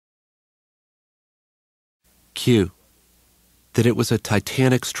Q. That it was a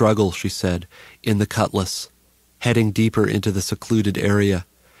titanic struggle, she said, in the Cutlass, heading deeper into the secluded area,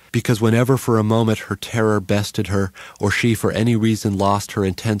 because whenever for a moment her terror bested her, or she for any reason lost her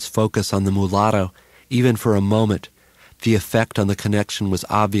intense focus on the mulatto, even for a moment, the effect on the connection was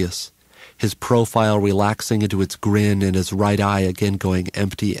obvious, his profile relaxing into its grin and his right eye again going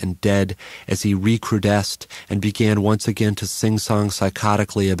empty and dead as he recrudesced and began once again to sing-song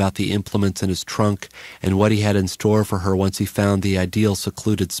psychotically about the implements in his trunk and what he had in store for her once he found the ideal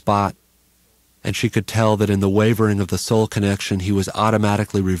secluded spot. And she could tell that in the wavering of the soul connection he was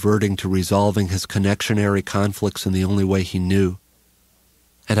automatically reverting to resolving his connectionary conflicts in the only way he knew.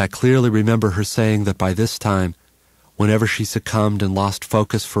 And I clearly remember her saying that by this time, whenever she succumbed and lost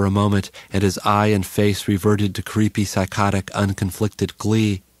focus for a moment and his eye and face reverted to creepy, psychotic, unconflicted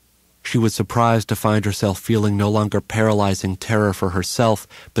glee, she was surprised to find herself feeling no longer paralyzing terror for herself,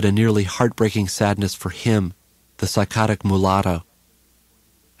 but a nearly heartbreaking sadness for him, the psychotic mulatto.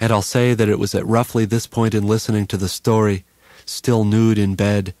 And I'll say that it was at roughly this point in listening to the story, still nude in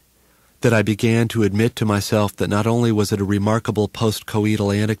bed, that I began to admit to myself that not only was it a remarkable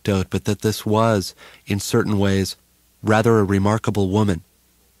post-coital anecdote, but that this was, in certain ways, rather a remarkable woman,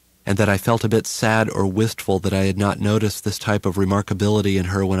 and that I felt a bit sad or wistful that I had not noticed this type of remarkability in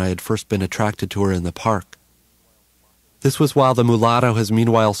her when I had first been attracted to her in the park. This was while the mulatto has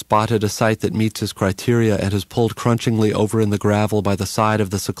meanwhile spotted a site that meets his criteria and has pulled crunchingly over in the gravel by the side of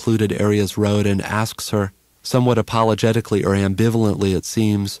the secluded area's road and asks her, somewhat apologetically or ambivalently it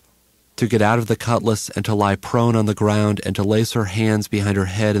seems, to get out of the Cutlass and to lie prone on the ground and to lace her hands behind her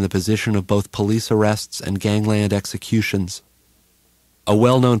head in the position of both police arrests and gangland executions. A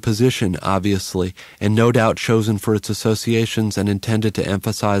well-known position, obviously, and no doubt chosen for its associations and intended to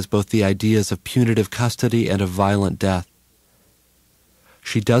emphasize both the ideas of punitive custody and of violent death.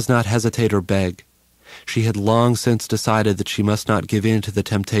 She does not hesitate or beg. She had long since decided that she must not give in to the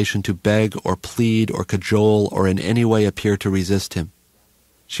temptation to beg or plead or cajole or in any way appear to resist him.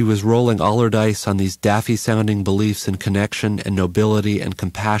 She was rolling all her dice on these daffy-sounding beliefs in connection and nobility and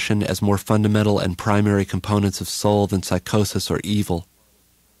compassion as more fundamental and primary components of soul than psychosis or evil.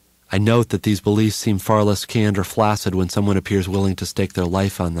 I note that these beliefs seem far less canned or flaccid when someone appears willing to stake their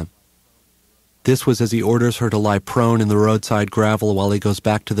life on them. This was as he orders her to lie prone in the roadside gravel while he goes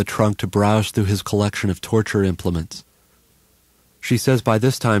back to the trunk to browse through his collection of torture implements. She says by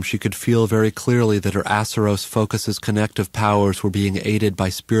this time she could feel very clearly that her Aceros Focus's connective powers were being aided by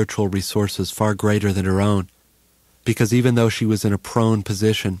spiritual resources far greater than her own, because even though she was in a prone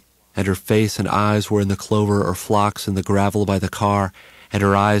position, and her face and eyes were in the clover or phlox in the gravel by the car, and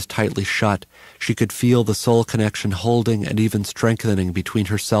her eyes tightly shut, she could feel the soul connection holding and even strengthening between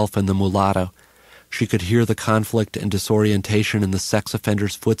herself and the mulatto. She could hear the conflict and disorientation in the sex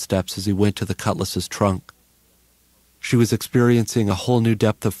offender's footsteps as he went to the Cutlass's trunk. She was experiencing a whole new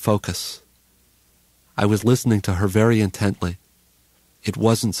depth of focus. I was listening to her very intently. It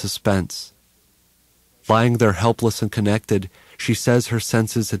wasn't suspense. Lying there helpless and connected, she says her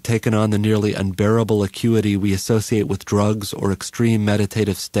senses had taken on the nearly unbearable acuity we associate with drugs or extreme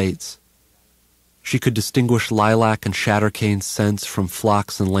meditative states. She could distinguish lilac and shattercane scents from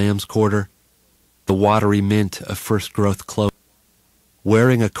phlox and lamb's quarter, the watery mint of first-growth clover.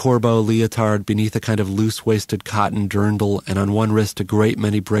 Wearing a corbeau leotard beneath a kind of loose-waisted cotton dirndl and on one wrist a great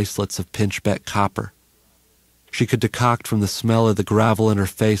many bracelets of pinchbeck copper. She could decoct from the smell of the gravel in her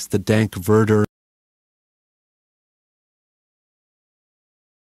face the dank verdure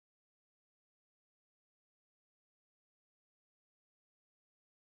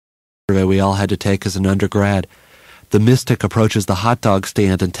we all had to take as an undergrad. The mystic approaches the hot dog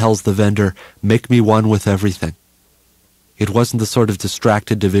stand and tells the vendor, "Make me one with everything." It wasn't the sort of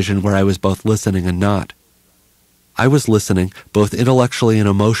distracted division where I was both listening and not. I was listening, both intellectually and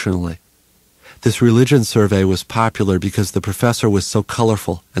emotionally. This religion survey was popular because the professor was so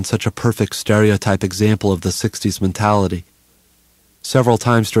colorful and such a perfect stereotype example of the 60s mentality. Several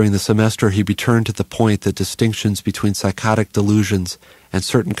times during the semester he returned to the point that distinctions between psychotic delusions and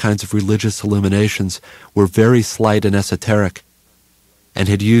certain kinds of religious illuminations were very slight and esoteric, and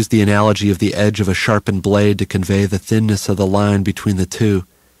had used the analogy of the edge of a sharpened blade to convey the thinness of the line between the two,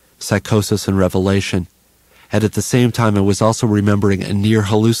 psychosis and revelation. And at the same time I was also remembering a near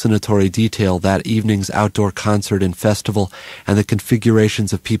hallucinatory detail, that evening's outdoor concert and festival, and the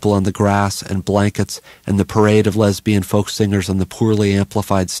configurations of people on the grass and blankets, and the parade of lesbian folk singers on the poorly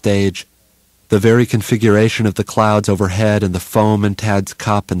amplified stage. The very configuration of the clouds overhead and the foam in Tad's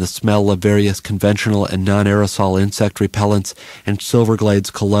cup and the smell of various conventional and non-aerosol insect repellents and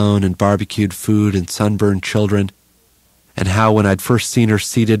Silverglade's cologne and barbecued food and sunburned children. and how when I'd first seen her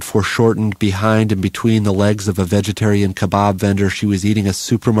seated foreshortened behind and between the legs of a vegetarian kebab vendor, she was eating a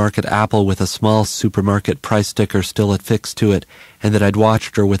supermarket apple with a small supermarket price sticker still affixed to it, and that I'd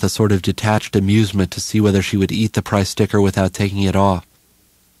watched her with a sort of detached amusement to see whether she would eat the price sticker without taking it off.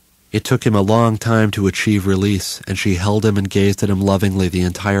 It took him a long time to achieve release, and she held him and gazed at him lovingly the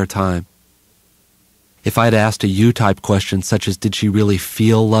entire time. If I'd asked a you-type question such as did she really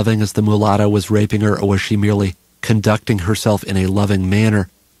feel loving as the mulatto was raping her, or was she merely conducting herself in a loving manner,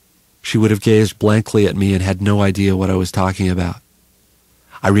 she would have gazed blankly at me and had no idea what I was talking about.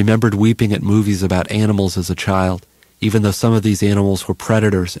 I remembered weeping at movies about animals as a child, even though some of these animals were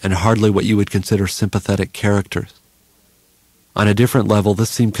predators and hardly what you would consider sympathetic characters. On a different level, this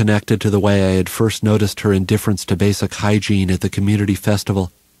seemed connected to the way I had first noticed her indifference to basic hygiene at the community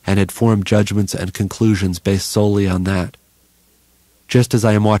festival and had formed judgments and conclusions based solely on that. Just as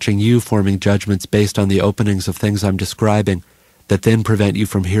I am watching you forming judgments based on the openings of things I'm describing that then prevent you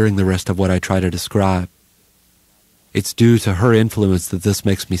from hearing the rest of what I try to describe. It's due to her influence that this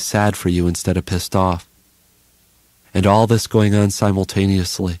makes me sad for you instead of pissed off. And all this going on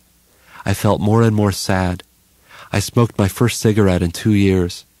simultaneously, I felt more and more sad. I smoked my first cigarette in 2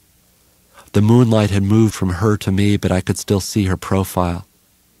 years. The moonlight had moved from her to me, but I could still see her profile.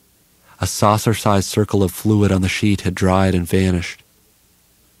 A saucer-sized circle of fluid on the sheet had dried and vanished.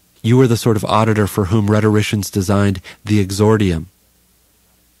 You were the sort of auditor for whom rhetoricians designed the exordium.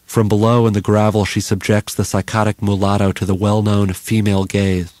 From below in the gravel she subjects the psychotic mulatto to the well-known female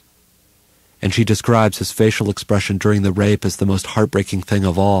gaze, and she describes his facial expression during the rape as the most heartbreaking thing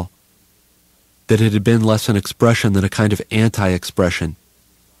of all. That it had been less an expression than a kind of anti-expression,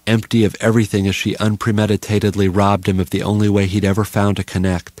 empty of everything as she unpremeditatedly robbed him of the only way he'd ever found to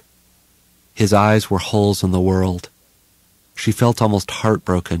connect. His eyes were holes in the world. She felt almost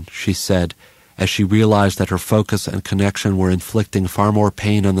heartbroken, she said, as she realized that her focus and connection were inflicting far more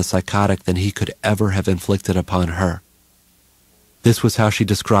pain on the psychotic than he could ever have inflicted upon her. This was how she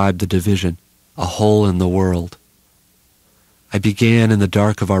described the division, a hole in the world. I began in the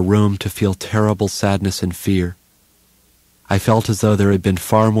dark of our room to feel terrible sadness and fear. I felt as though there had been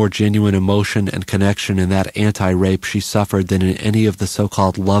far more genuine emotion and connection in that anti-rape she suffered than in any of the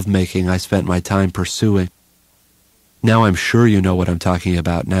so-called love-making I spent my time pursuing. Now I'm sure you know what I'm talking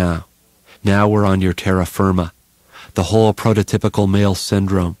about now. Now we're on your terra firma. The whole prototypical male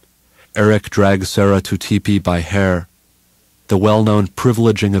syndrome. Eric drags Sarah to teepee by hair. The well-known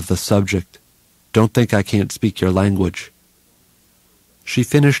privileging of the subject. Don't think I can't speak your language. She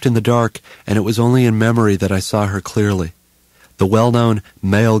finished in the dark, and it was only in memory that I saw her clearly. The well-known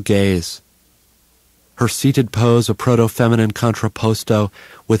male gaze. Her seated pose a proto-feminine contrapposto,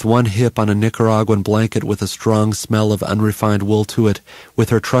 with one hip on a Nicaraguan blanket with a strong smell of unrefined wool to it, with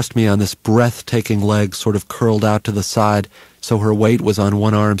her trust me on this breathtaking leg sort of curled out to the side, so her weight was on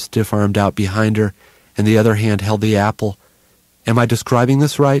one arm stiff-armed out behind her, and the other hand held the apple. Am I describing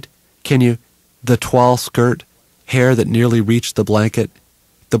this right? Can you? The toile skirt, hair that nearly reached the blanket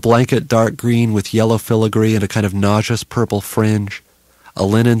dark green with yellow filigree and a kind of nauseous purple fringe, a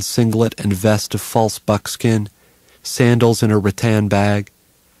linen singlet and vest of false buckskin, sandals in her rattan bag,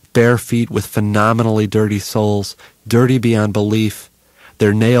 bare feet with phenomenally dirty soles, dirty beyond belief,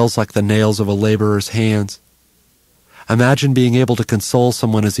 their nails like the nails of a laborer's hands. Imagine being able to console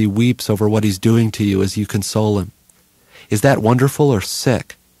someone as he weeps over what he's doing to you as you console him. Is that wonderful or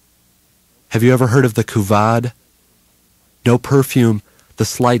sick? Have you ever heard of the couvade? No perfume, the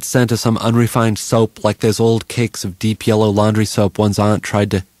slight scent of some unrefined soap like those old cakes of deep yellow laundry soap one's aunt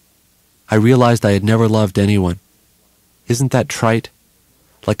tried to... I realized I had never loved anyone. Isn't that trite?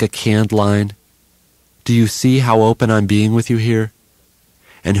 Like a canned line? Do you see how open I'm being with you here?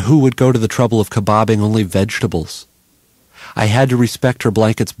 And who would go to the trouble of kebabbing only vegetables? I had to respect her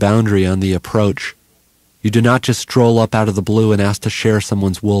blanket's boundary on the approach. You do not just stroll up out of the blue and ask to share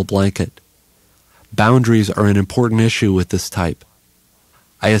someone's wool blanket. Boundaries are an important issue with this type.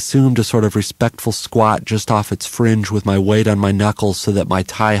 I assumed a sort of respectful squat just off its fringe with my weight on my knuckles so that my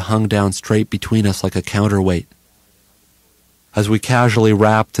tie hung down straight between us like a counterweight. As we casually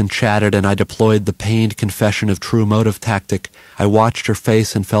rapped and chatted and I deployed the pained confession of true motive tactic, I watched her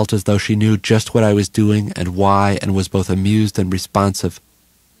face and felt as though she knew just what I was doing and why and was both amused and responsive.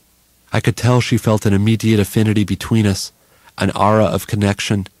 I could tell she felt an immediate affinity between us, an aura of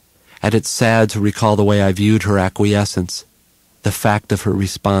connection, and it's sad to recall the way I viewed her acquiescence, the fact of her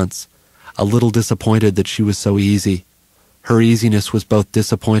response, a little disappointed that she was so easy. Her easiness was both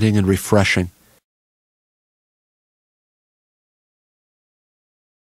disappointing and refreshing.